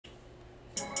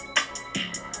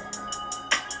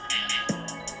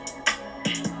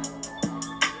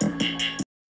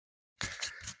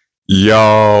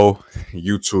Yo,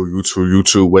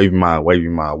 YouTube, wavy my.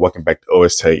 Welcome back to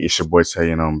OS Tay. It's your boy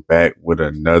Tay, and I'm back with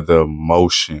another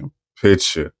motion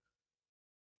picture.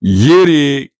 Get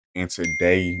it. And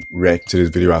today, reacting to this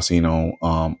video I seen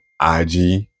on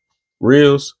IG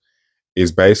Reels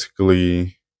is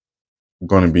basically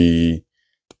going to be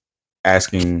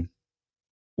asking,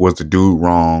 was the dude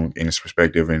wrong in his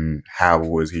perspective, and how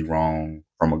was he wrong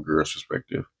from a girl's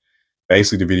perspective?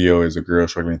 Basically, the video is a girl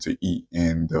struggling to eat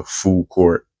in the food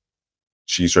court.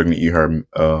 She's struggling to eat her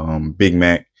Big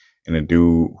Mac, and the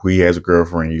dude, who he has a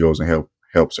girlfriend, he goes and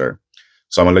helps her.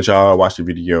 So I'm gonna let y'all watch the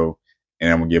video, and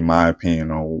I'm gonna give my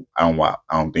opinion on I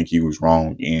don't think he was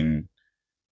wrong in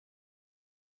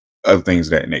other things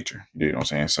of that nature. You know what I'm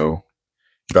saying? So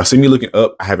if y'all see me looking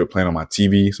up, I have it playing on my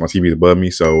TV. So my TV is above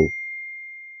me, so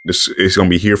this it's gonna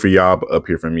be here for y'all, but up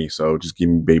here for me. So just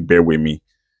bear with me.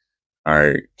 All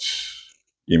right,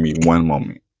 give me one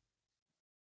moment.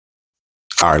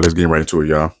 All right, let's get right into it,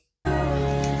 y'all.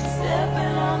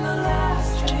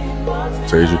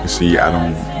 So as you can see, I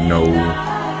don't know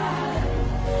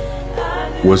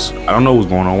what's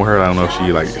going on with her. I don't know if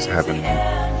she like is having,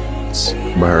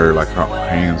 but her like her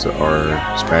hands are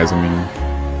spasming.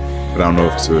 But I don't know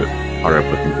if it's a part of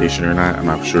a condition or not. I'm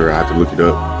not sure. I have to look it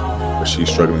up. But she's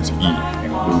struggling to eat,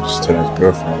 and the dude just telling his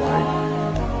girlfriend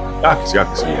like, y'all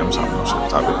can see. I'm sorry, I'm sure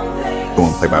stop it.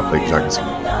 Doing play by play because y'all can see.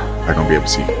 I'm gonna be able to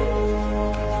see.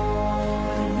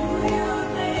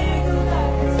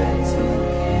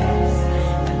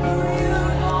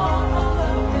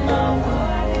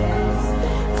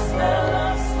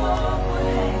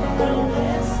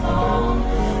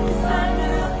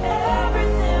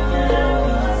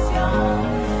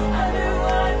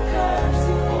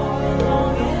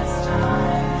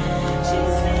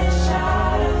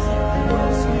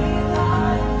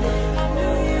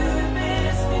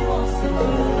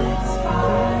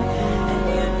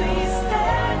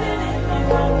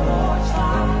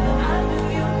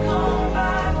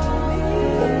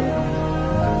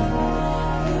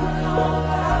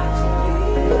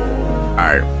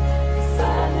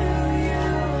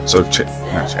 So check,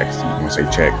 not check. I'm gonna say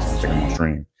check. I'm checking my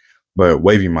stream, but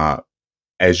wavy mob.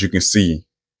 As you can see,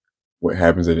 what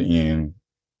happens at the end?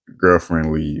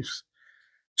 Girlfriend leaves.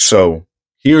 So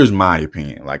here's my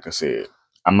opinion. Like I said,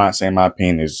 I'm not saying my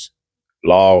opinion is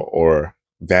law or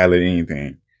valid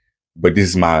anything, but this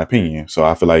is my opinion. So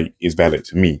I feel like it's valid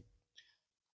to me.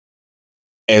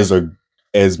 As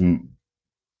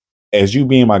you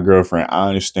being my girlfriend, I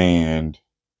understand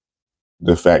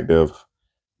the fact of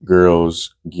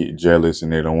girls get jealous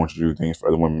and they don't want you to do things for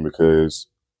other women because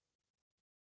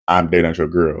they're not your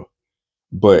girl.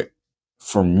 But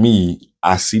for me,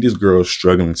 I see this girl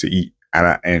struggling to eat,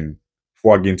 and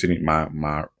before I get into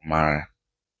my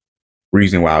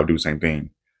reason why I would do the same thing,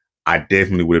 I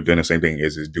definitely would have done the same thing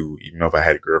as this dude, even though if I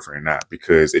had a girlfriend or not.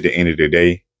 Because at the end of the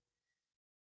day,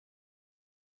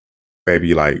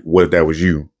 baby, like, what if that was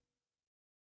you?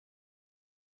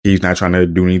 He's not trying to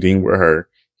do anything with her.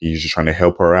 He's just trying to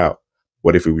help her out.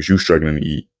 What if it was you struggling to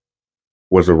eat?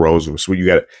 What's the rose of sweet? You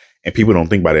got it. And people don't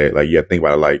think about it. Like, you got to think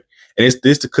about it like, and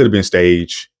this could have been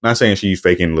staged. Not saying she's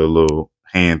faking the little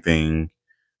hand thing,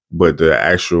 but the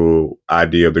actual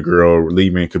idea of the girl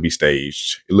leaving could be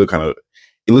staged. It looks kind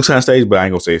of staged, but I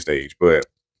ain't gonna say it's staged. But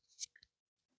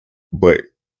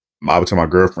I would tell my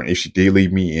girlfriend, if she did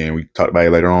leave me, and we talked about it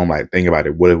later on, like, think about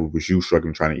it. What if it was you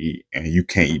struggling trying to eat, and you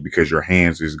can't eat because your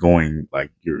hands is going,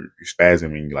 like, you're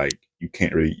spasming, like, you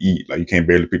can't really eat, like, you can't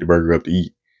barely pick the burger up to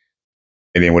eat.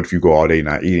 And then what if you go all day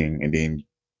not eating, and then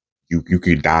you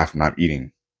could die from not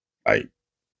eating? Like,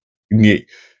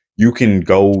 you can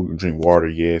go drink water,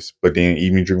 yes, but then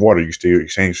even if you drink water, you're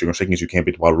saying you're shaking, you can't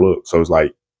pick the bottle up. So it's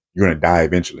like you're gonna die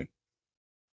eventually.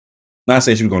 Not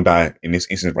saying she was gonna die in this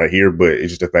instance right here, but it's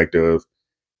just the fact of,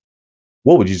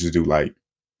 what would Jesus do? Like,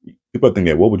 people think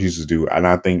that, what would Jesus do? And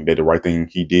I think that the right thing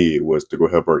he did was to go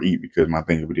help her eat, because my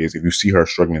thing of it is, if you see her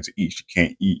struggling to eat, she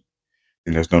can't eat,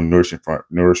 and there's no nourishment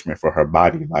for her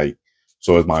body. Like,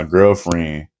 so as my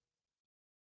girlfriend,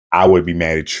 I would be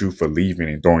mad at you for leaving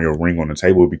and throwing your ring on the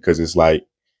table, because it's like,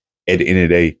 at the end of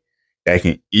the day, that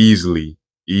can easily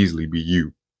be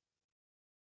you.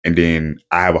 And then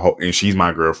I have and she's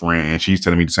my girlfriend, and she's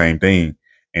telling me the same thing.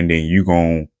 And then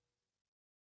you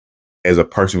as a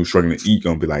person who's struggling to eat,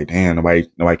 gonna be like, damn, nobody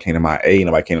came to my aid,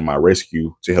 nobody came to my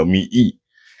rescue to help me eat.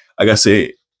 Like I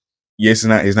said, yes,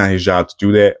 it's not his job to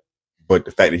do that, but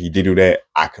the fact that he did do that,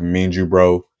 I commend you,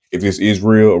 bro. If this is a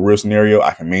real scenario,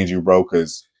 I commend you, bro,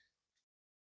 because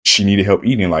she needed help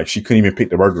eating. Like she couldn't even pick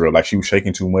the burger up. Like she was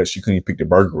shaking too much. She couldn't even pick the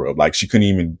burger up. Like she couldn't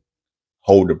even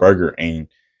hold the burger. And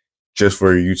just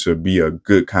for you to be a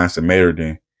good kind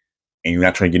Samaritan and you're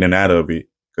not trying to get nothing out of it,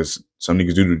 because some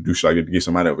niggas do shit like that to get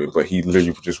some out of it. But he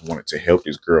literally just wanted to help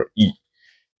this girl eat.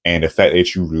 And the fact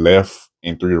that you left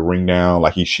and threw the ring down,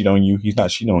 like he cheat on you, he's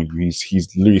not cheating on you.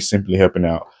 He's literally simply helping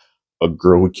out a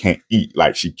girl who can't eat.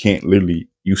 Like she can't literally,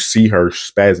 you see her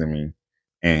spasming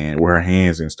and with her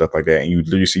hands and stuff like that. And you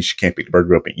literally see she can't pick the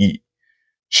burger up and eat.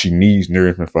 She needs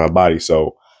nourishment for her body.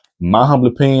 So my humble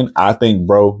opinion, I think,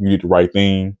 bro, you did the right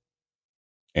thing.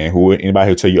 And who anybody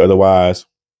who tell you otherwise,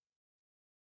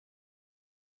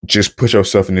 just put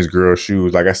yourself in this girl's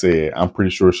shoes. Like I said, I'm pretty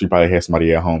sure she probably had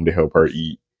somebody at home to help her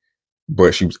eat,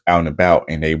 but she was out and about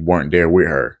and they weren't there with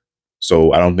her.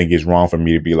 So I don't think it's wrong for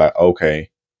me to be like, okay.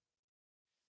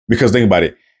 Because think about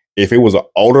it. If it was an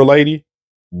older lady,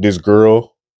 this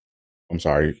girl, I'm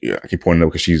sorry, yeah, I keep pointing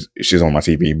up because she's on my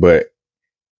TV, but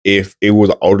if it was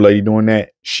an older lady doing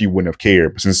that, she wouldn't have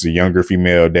cared. But since it's a younger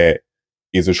female that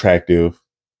is attractive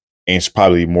and it's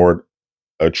probably more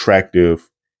attractive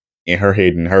in her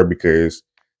head than her because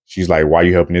she's like, why are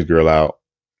you helping this girl out?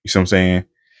 You see what I'm saying?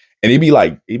 And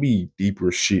it'd be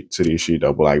deeper shit to this shit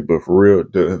though. But for real,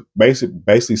 the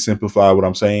basically simplify what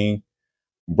I'm saying,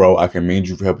 bro. I commend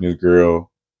you for helping this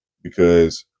girl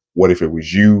because what if it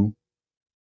was you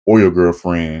or your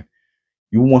girlfriend?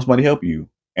 You want somebody to help you,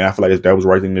 and I feel like that was the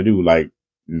right thing to do. Like,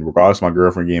 regardless of my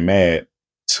girlfriend getting mad,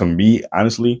 to me,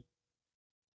 honestly,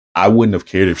 I wouldn't have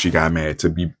cared if she got mad. To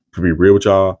be real with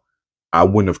y'all, I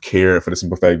wouldn't have cared for the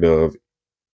simple fact of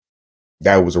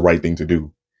that was the right thing to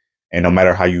do. And no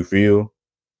matter how you feel,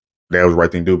 that was the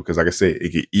right thing to do because, like I said,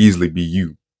 it could easily be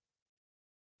you.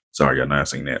 Sorry, y'all not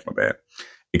saying that. My bad.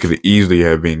 It could easily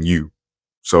have been you.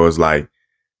 So it's like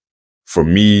for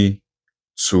me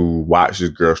to watch this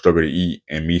girl struggle to eat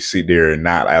and me sit there and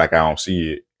not act like I don't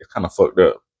see it, it's kind of fucked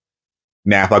up.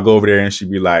 Now, if I go over there and she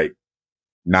be like,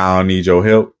 "Nah, I don't need your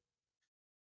help,"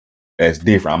 that's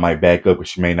different. I might back up because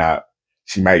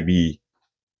she might be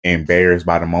embarrassed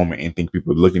by the moment and think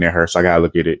people are looking at her. So I gotta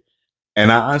look at it.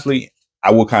 And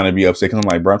I would kind of be upset because I'm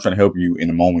like, bro, I'm trying to help you in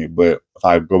the moment. But if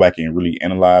I go back and really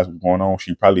analyze what's going on,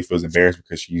 she probably feels embarrassed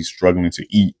because she's struggling to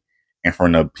eat in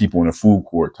front of people in the food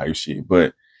court type shit.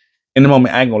 But in the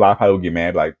moment, I ain't gonna lie, I probably would get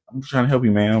mad. Like, I'm just trying to help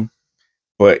you, man.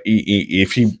 But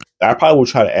if I probably will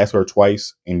try to ask her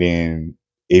twice. And then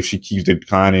if she keeps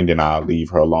declining, then I'll leave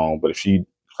her alone. But if she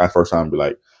tries first time, be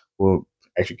like, well,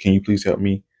 actually, can you please help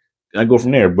me? And I go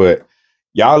from there. But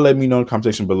y'all let me know in the comment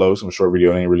section below. Some short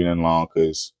video. It ain't really nothing long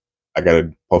because I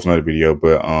gotta post another video.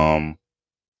 But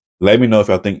let me know if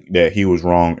y'all think that he was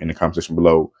wrong in the comment section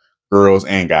below, girls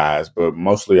and guys. But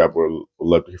mostly I would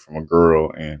love to hear from a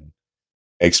girl and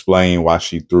explain why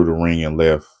she threw the ring and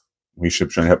left. We should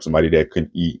be trying to help somebody that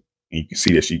couldn't eat. And you can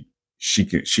see that she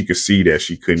could see that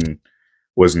she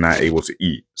was not able to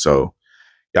eat. So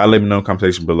y'all let me know in the comment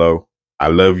section below. I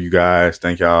love you guys.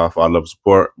 Thank y'all for all love and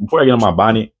support. Before I get on my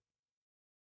bonnet,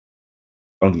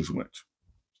 don't do too much.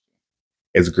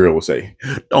 As a girl will say,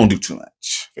 don't do too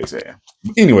much.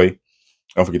 Anyway,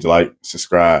 don't forget to like,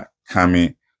 subscribe,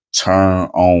 comment, turn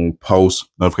on post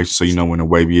notifications so you know when the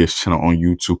Waviest channel on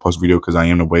YouTube post video because I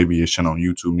am the Waviest channel on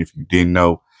YouTube. And if you didn't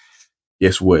know,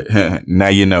 guess what? Now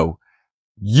you know.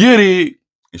 Get it.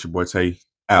 It's your boy Tay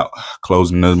out.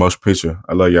 Closing another motion picture.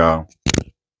 I love y'all.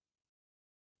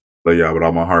 Love y'all with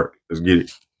all my heart. Let's get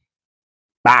it.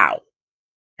 Bow.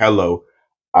 Hello.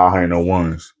 All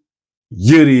 101s.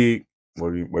 Get it.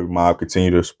 Where mob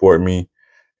continue to support me.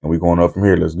 And we going up from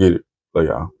here. Let's get it. Love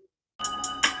y'all.